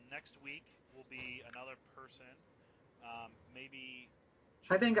list, and then next week will be another person. Maybe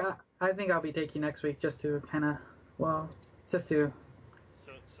I think Jesus. I think I'll be taking next week just to kind of, well, just to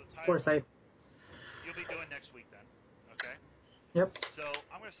So Ty, foresight. you'll be doing next week then. Okay. Yep. So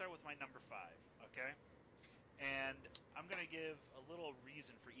I'm gonna start with my number five. Okay. And I'm gonna give a little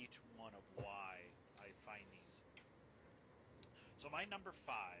reason for each one of why I find these. So my number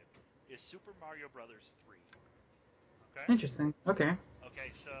five is Super Mario Brothers 3. Okay. Interesting. Okay.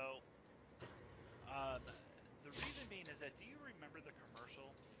 Okay. So um, the reason being is that do you remember the commercial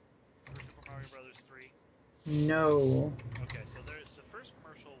for Super Mario Brothers 3? No. Okay, so the first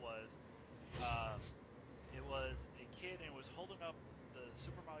commercial was um, it was a kid and it was holding up the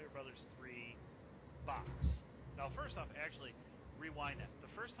Super Mario Brothers 3 box. Now, first off, actually, rewind that.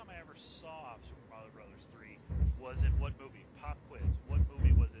 The first time I ever saw Super Mario Brothers 3 was in what movie? Pop quiz. What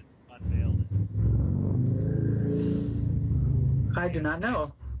movie was it unveiled in? I do not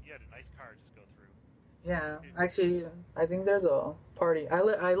know. You had a nice car just go through. Yeah, actually, I think there's a party. I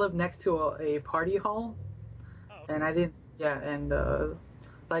live next to a party hall, Oh, and okay. I didn't. Yeah, and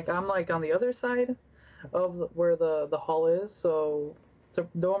like I'm like on the other side of where the hall is, so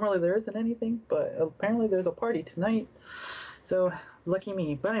normally there isn't anything, but apparently there's a party tonight. So lucky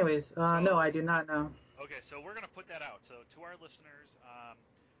me. But anyways, no, So I do not know. okay, so we're gonna put that out. So to our listeners,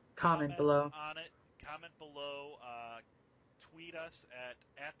 Comment comment below. on it. Comment below. Tweet us at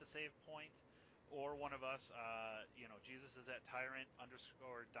the save point, or one of us. Jesus is at tyrant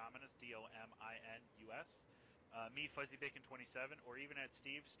underscore dominus Dominus. Me fuzzy bacon 27, or even at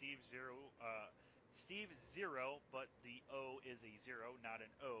Steve zero Steve zero, but the O is a zero, not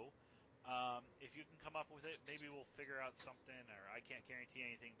an O. If you can come up with it, maybe we'll figure out something, or I can't guarantee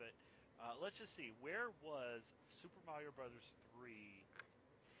anything, but let's just see. Where was Super Mario Brothers 3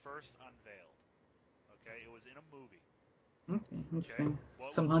 first unveiled? Okay, it was in a movie. Okay, Okay, interesting.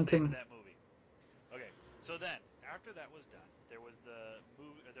 what Some was the name of hunting. that movie? Okay, so then after that was done, there was the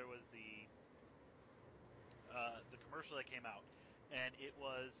movie. There was the commercial that came out, and it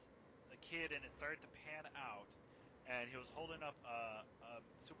was a kid, and it started to pan out, and he was holding up a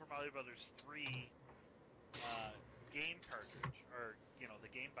Super Mario Brothers 3 uh, game cartridge, or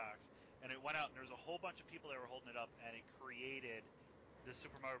the game box, and it went out, and there was a whole bunch of people that were holding it up, and it created the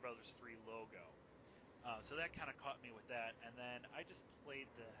Super Mario Brothers 3 logo. So that kind of caught me with that, and then I just played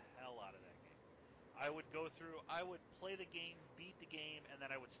the hell out of that game. I would play the game, beat the game, and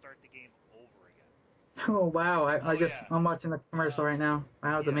then I would start the game over again. Oh wow! Oh yeah, I'm watching the commercial uh, right now.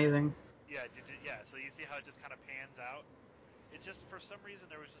 Wow, it's yeah, amazing. yeah. Did you? Yeah. So you see how it just kind of pans out. It just for some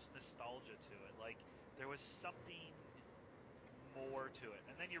reason there was just nostalgia to it. Like there was something more to it,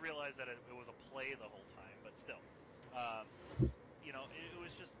 and then you realize that it was a play the whole time. But still, um, it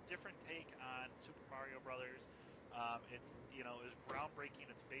was just a different take on Super Mario Brothers. It was groundbreaking.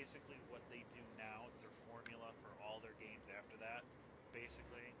 It's basically what they do now. It's their formula for all their games after that,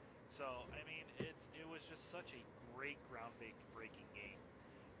 basically. So I mean, it was just such a great groundbreaking game.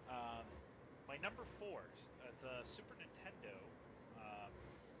 Um, my number fours. It's a Super Nintendo. Um,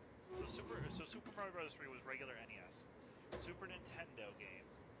 so Super Mario Bros. 3 was regular NES. Super Nintendo game,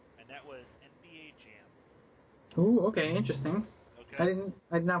 and that was NBA Jam. Ooh, okay, interesting. Okay.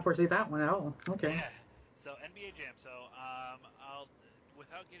 I did not foresee that one at all. Okay. Yeah. So NBA Jam. So I'll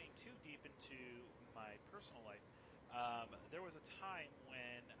without getting too deep into my personal life, there was a time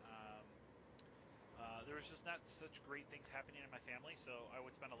when there was just not such great things happening in my family, so I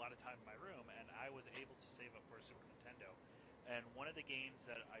would spend a lot of time in my room, and I was able to save up for a Super Nintendo. And one of the games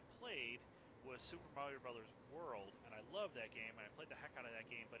that I played was Super Mario Brothers World, and I loved that game, and I played the heck out of that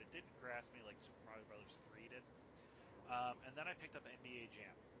game, but it didn't grasp me like Super Mario Brothers 3 did. And then I picked up NBA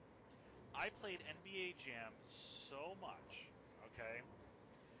Jam. I played NBA Jam so much, okay,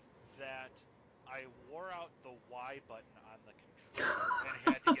 that I wore out the Y button on the controller and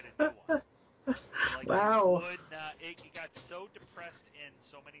had to get a new one. Like it Wow. would not. It got so depressed in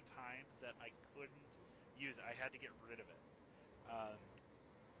so many times that I couldn't use it. I had to get rid of it. Um,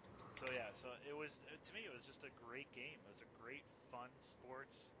 so yeah, so it was to me it was just a great game. It was a great fun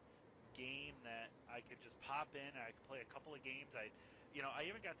sports game that I could just pop in and I could play a couple of games. I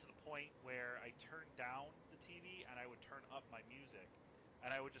even got to the point where I turned down the TV and I would turn up my music and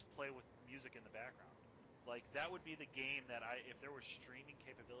I would just play with music in the background. Like that would be the game that if there were streaming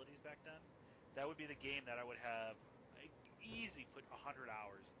capabilities back then, that would be the game that I would have easy put 100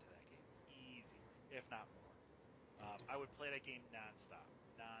 hours into that game. Easy, if not more. I would play that game nonstop,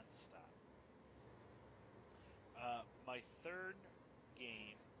 nonstop. My third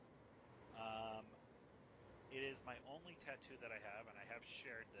game, um, it is my only tattoo that I have, and I have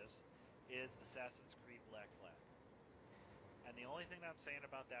shared this, is Assassin's Creed Black Flag. And the only thing that I'm saying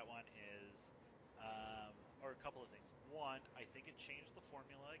about that one is, or a couple of things. One, I think it changed the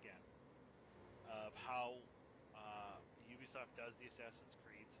formula again of how Ubisoft does the Assassin's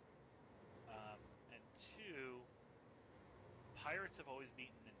Creeds. Um, and two, pirates have always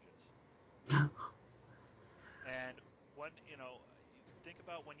beaten ninjas. And when think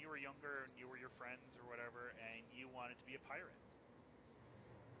about when you were younger and you were your friends or whatever, and you wanted to be a pirate.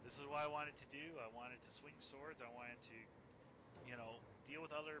 This is what I wanted to do. I wanted to swing swords. I wanted to, deal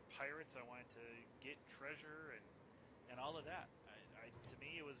with other pirates. I wanted to get treasure and all of that. To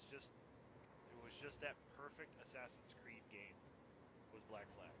me, it was just that perfect Assassin's Creed game was Black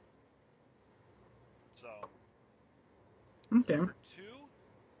Flag. So Okay.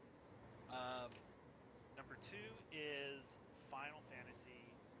 um, number two is Final Fantasy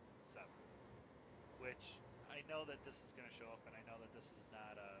VII, which I know that this is going to show up, and I know that this is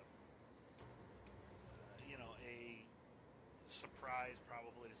not a surprise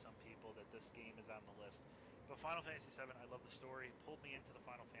probably to some people that this game is on the list. But Final Fantasy VII, I love the story. It pulled me into the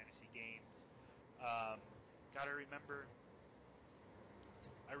Final Fantasy games. Um, gotta remember,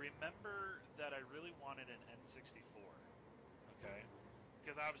 I remember that I really wanted an N64. Okay,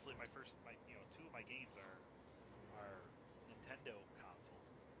 because obviously two of my games are Nintendo consoles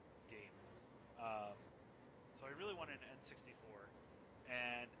games. Um, so I really wanted an N64,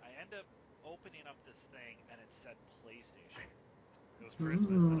 and I end up opening up this thing, and it said PlayStation. It was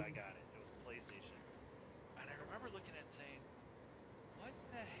Christmas that Mm. I got it. It was PlayStation, and I remember looking at it and saying, "What in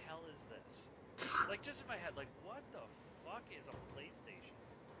the hell is this?" Like just in my head, like what the fuck is a PlayStation?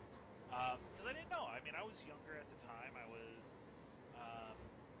 Because I didn't know. I mean, I was younger at the time. Um,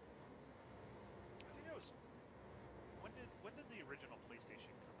 I think I was. When did the original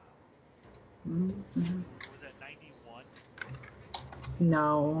PlayStation come out? Mm. Was that 91?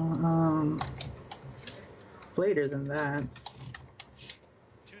 No, later than that.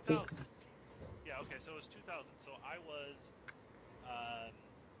 2000. Yeah, okay, so it was 2000. So I was, um,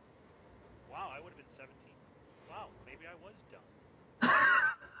 wow, I would have been 17. Wow, maybe I was dumb.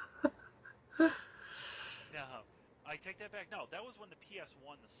 No, I take that back. No, that was when the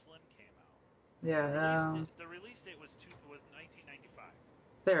PS1, the Slim, came out. The release Yeah, the release date was 1995.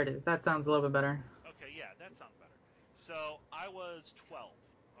 there it is. That sounds a little bit better. Okay, yeah, that sounds better. So I was 12.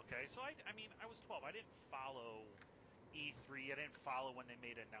 Okay, so I mean I was 12. I didn't follow E3. I didn't follow when they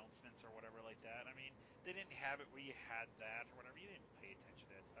made announcements or whatever like that. I mean, they didn't have it where you had that or whatever. You didn't pay attention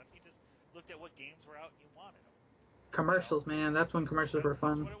to that stuff. You just looked at what games were out and you wanted them. You know, Commercials, man. That's when commercials were that's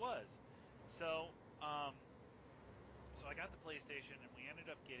fun. what it was. So, so I got the PlayStation, and we ended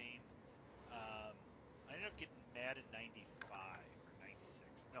up getting, I ended up getting Madden 95 or 96.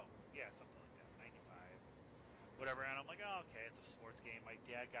 No, yeah, something like that, 95 or whatever. And I'm like, oh, okay, it's a sports game. My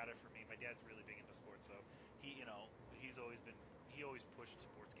dad got it for me. My dad's really big into sports, so he always pushed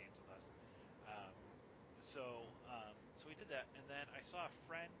sports games with us. Um, so we did that, and then I saw a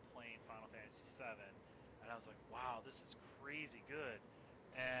friend playing Final Fantasy VII, and I was like, wow, this is crazy good.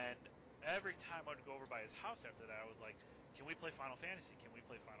 And every time I'd go over by his house after that, I was like, can we play Final Fantasy? Can we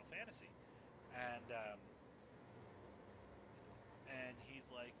play Final Fantasy? And and he's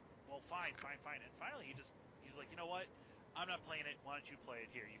like, well, fine, fine, fine. And finally, he's like, you know what? I'm not playing it. Why don't you play it?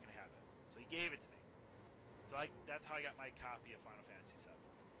 Here, you can have it. So he gave it to me. So that's how I got my copy of Final Fantasy VII.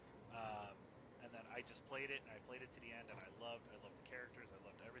 And then I just played it, and I played it to the end, and I loved the characters. I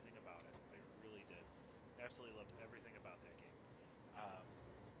loved everything about it. I really did. Absolutely loved everything about that game. Um,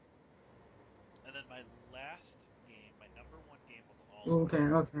 and then my last game, my number one game of all Okay,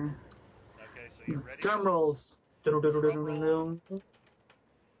 time. okay. Okay, so you ready for Drum this? rolls. Drum roll.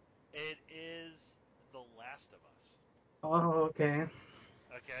 It is The Last of Us. Oh, okay.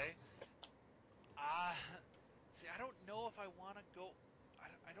 Okay. Uh, see, I don't know if I want to go.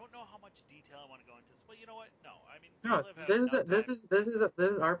 I don't know how much detail I want to go into this, but you know what? No, I mean No, people have had this is enough time.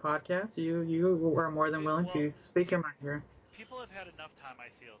 this is our podcast. You are more than willing Well, to speak your mind here. people have had enough time, I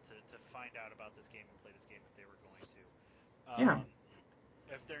feel, to find out about this game and play this game if they were going to. Yeah.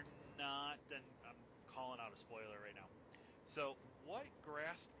 If they're not, then I'm calling out a spoiler right now. So what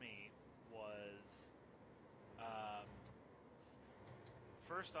grasped me was, um,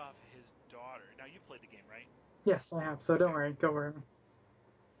 first off, his daughter. Now you've played the game, right? Yes, I have. So don't Okay. worry. Go worry.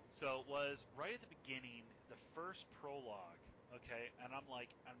 So it was right at the beginning, the first prologue. Okay, and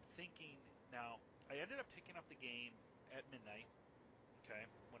I'm thinking now. I ended up picking up the game at midnight. Okay,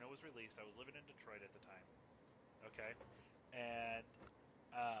 when it was released, I was living in Detroit at the time. Okay, and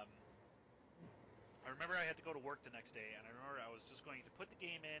um, I remember I had to go to work the next day, and I remember I was just going to put the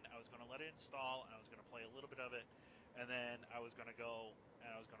game in, I was going to let it install, and I was going to play a little bit of it, and then I was going to go and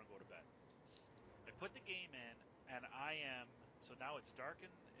I was going to go to bed. I put the game in, and I am so now it's dark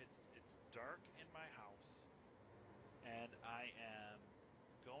in my house, and I am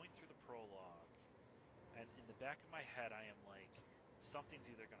going through the prologue, and in the back of my head I am like, something's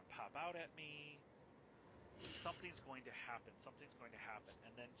either going to pop out at me, something's going to happen, something's going to happen,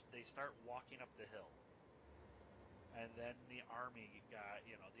 and then they start walking up the hill, and then the army guy,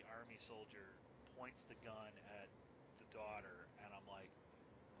 the army soldier points the gun at the daughter, and I'm like,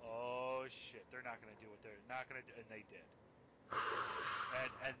 oh shit, they're not going to do what they're not going to do, and they did.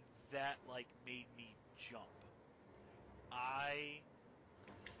 And that like made me jump. I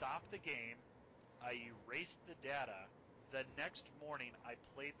stopped the game, I erased the data. The next morning I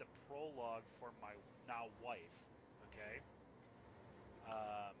played the prologue for my now wife, okay?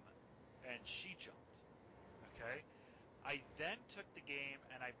 Um and she jumped, okay? I then took the game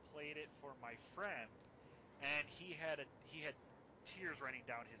and I played it for my friend, and he had tears running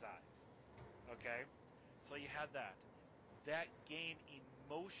down his eyes. Okay, so you had that. That game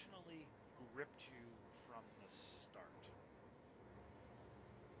emotionally gripped you from the start.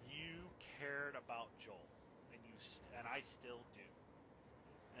 You cared about Joel, and I still do.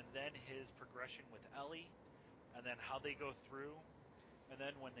 And then his progression with Ellie, and then how they go through, and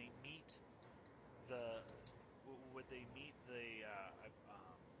then when they meet the would they meet the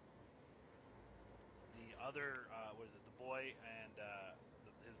other what is it, the boy and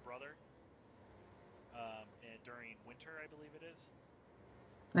his brother, and during winter, I believe it is.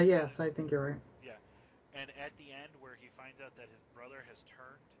 So Yes, I think you're right. yeah, and at the end where he finds out that his brother has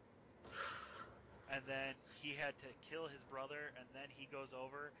turned, and then he had to kill his brother, and then he goes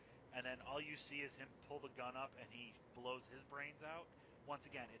over, and then all you see is him pull the gun up and he blows his brains out. Once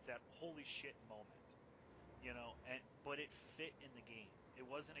again, it's that holy shit moment. And but it fit in the game. It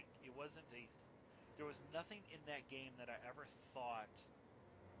wasn't a there was nothing in that game that I ever thought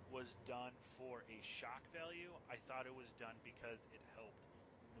was done for a shock value. I thought it was done because it helped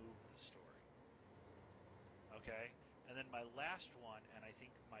move the story. Okay, and then my last one, and I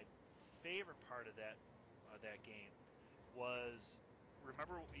think my favorite part of that game was,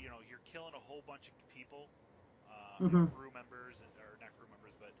 remember, you're killing a whole bunch of people, Hmm. crew members, or not crew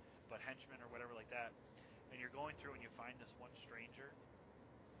members, but henchmen or whatever like that, and you're going through and you find this one stranger,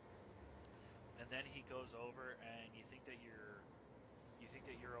 and then he goes over and you think that you're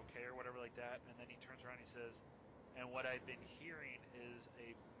okay or whatever like that, and then he turns around and he says, and what I've been hearing is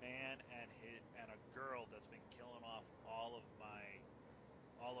a man and a girl that's been killing off all of my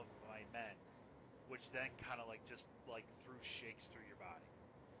men, which then kind of like just like through shakes through your body.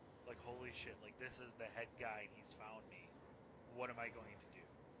 Like, holy shit, like this is the head guy and he's found me. What am I going to do?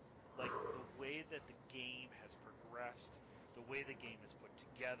 Like, the way that the game has progressed, the way the game is put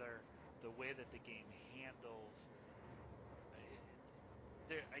together, the way that the game handles,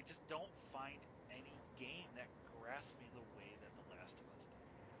 I just don't find any game that grasps me the way that The Last of Us did.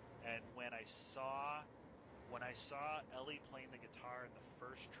 And when I saw Ellie playing the guitar in the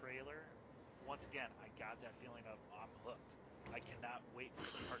first trailer, once again I got that feeling of, I'm hooked. I cannot wait for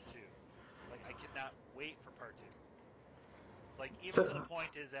part two. Like, I cannot wait for part two. Like, even to the So,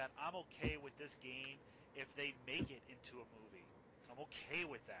 point is that I'm okay with this game if they make it into a movie. I'm okay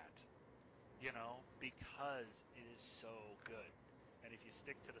with that, because it is so good. And if you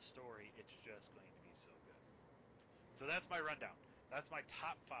stick to the story, it's just going to be so good. So that's my rundown. That's my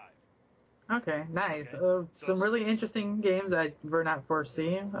top five. okay, nice. Okay. So Some really interesting games I were not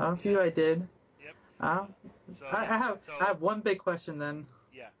foreseeing. A yeah. few I did. Yep. Uh, So I yeah. have I So have one big question then.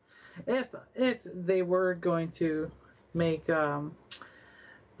 yeah. If they were going to make The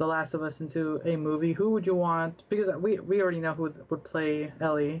Last of Us into a movie, who would you want? Because we already know who would play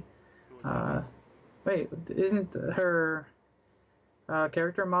Ellie. Who would play Uh, Ellie? wait, isn't her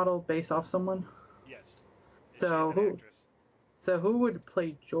character model based off someone? Yes. She's So an who actress. so who would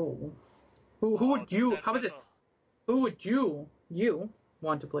play Joel? Who Oh, would you? that How about that's this? a Who would you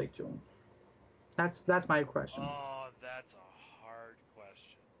want to play Joel? That's my question. that's a hard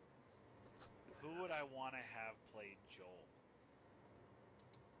question. Who would I want to have play Joel?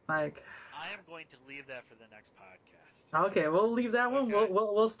 Like, I am going to leave that for the next podcast. okay, we'll leave that one. Okay.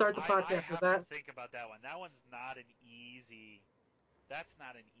 We'll start the I podcast with have to that. think about that one. That one's not an easy. That's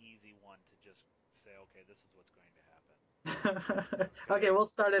not an easy one to just say, okay, this is what's going to happen. Okay, Okay. we'll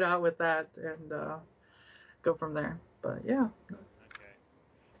start it out with that and go from there. But yeah. Okay.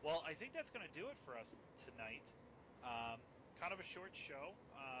 Well, I think that's going to do it for us tonight. Kind of a short show,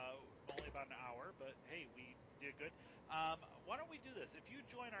 only about an hour, but hey, did good. Why don't we do this? If you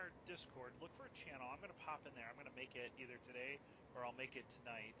join our Discord, look for a channel. I'm going to pop in there. I'm going to make it either today or I'll make it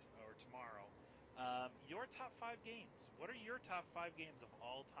tonight or tomorrow. Your top 5 games. What are your top 5 games of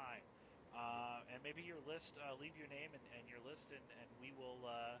all time? And maybe your list. Leave your name and your list, and we will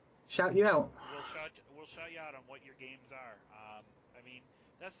Shout you out. we'll shout you out on what your games are. I mean,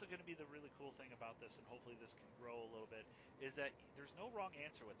 that's going to be the really cool thing about this, and hopefully this can grow a little bit. Is that there's no wrong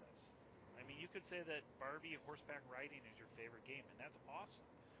answer with this. I mean, you could say that Barbie horseback riding is your favorite game, and that's awesome.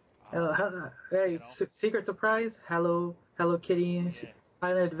 Hey, You know, secret surprise. Hello Kitty yeah,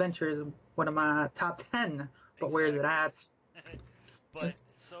 Island Adventure is one of my top 10. But where is it exactly. at? But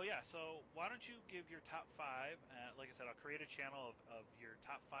so yeah, so why don't you give your top 5? Like I said, I'll create a channel of your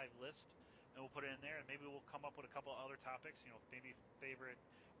top 5 list, and we'll put it in there, and maybe we'll come up with a couple other topics. Maybe favorite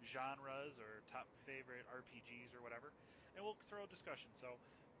genres or top favorite RPGs or whatever, and we'll throw a discussion. So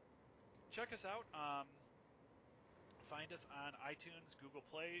check us out. Find us on iTunes, Google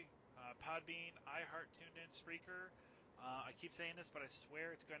Play, Podbean, iHeart, TuneIn, Spreaker. I keep saying this, but I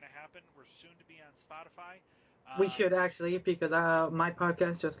swear it's going to happen. We're soon to be on Spotify. We Um, should actually, because my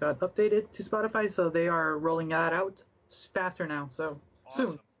podcast just got updated to Spotify, so they are rolling that out faster now. So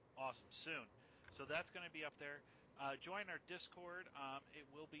soon. Awesome, awesome. Soon. So that's going to be up there. Join our Discord. It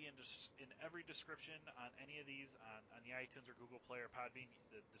will be in every description on any of these on the iTunes or Google Play or Podbean.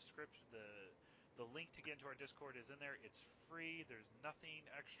 The description, the link to get into our Discord is in there. It's free. There's nothing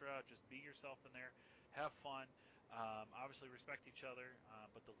extra. Just be yourself in there. Have fun. Obviously, respect each other.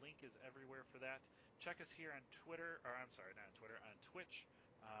 But the link is everywhere for that. Check us here on Twitter, or I'm sorry, not on Twitter, on Twitch.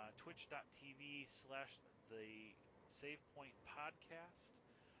 Twitch.tv/ the Save Point podcast.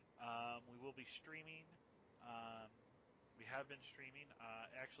 We will be streaming. Um, we have been streaming.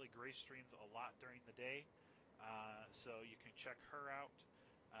 Actually, Grace streams a lot during the day, so you can check her out.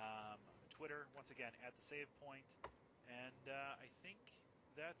 Twitter, once again, at the Save Point. And I think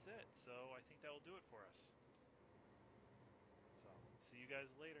that's it. So I think that will do it for us. So see you guys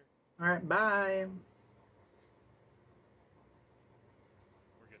later. All right, bye.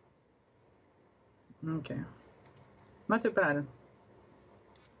 We're good. Okay, not too bad.